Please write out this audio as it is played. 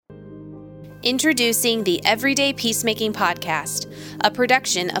Introducing the Everyday Peacemaking Podcast, a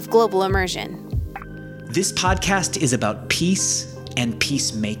production of Global Immersion. This podcast is about peace and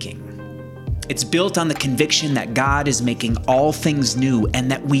peacemaking. It's built on the conviction that God is making all things new and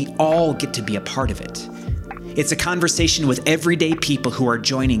that we all get to be a part of it. It's a conversation with everyday people who are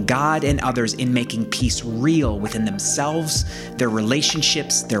joining God and others in making peace real within themselves, their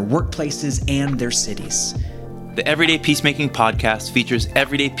relationships, their workplaces, and their cities. The Everyday Peacemaking Podcast features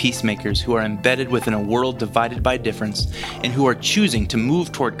everyday peacemakers who are embedded within a world divided by difference and who are choosing to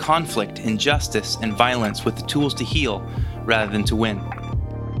move toward conflict, injustice, and violence with the tools to heal rather than to win.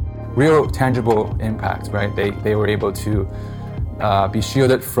 Real tangible impact, right? They were able to be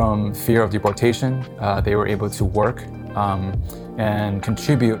shielded from fear of deportation. They were able to work and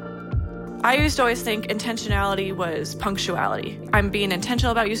contribute. I used to always think intentionality was punctuality. I'm being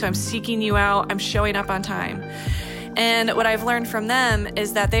intentional about you, so I'm seeking you out, I'm showing up on time. And what I've learned from them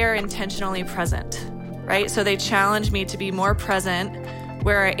is that they are intentionally present, right? So they challenge me to be more present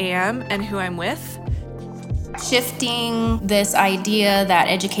where I am and who I'm with. Shifting this idea that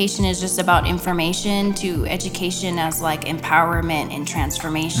education is just about information to education as like empowerment and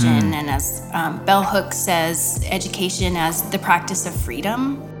transformation. And as Bell Hooks says, education as the practice of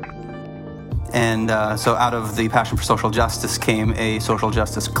freedom. And so out of the Passion for Social Justice came a social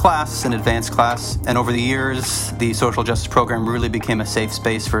justice class, an advanced class. And over the years, the social justice program really became a safe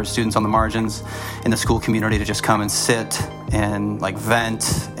space for students on the margins in the school community to just come and sit and like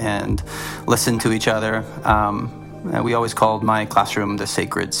vent and listen to each other. We always called my classroom the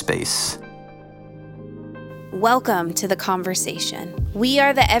sacred space. Welcome to the conversation. We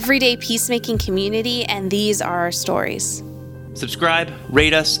are the Everyday Peacemaking community, and these are our stories. Subscribe,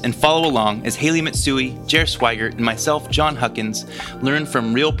 rate us, and follow along as Haley Mitsui, Jer Swigert, and myself, John Huckins, learn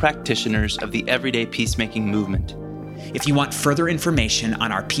from real practitioners of the everyday peacemaking movement. If you want further information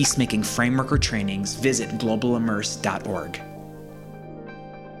on our peacemaking framework or trainings, visit globalimmerse.org.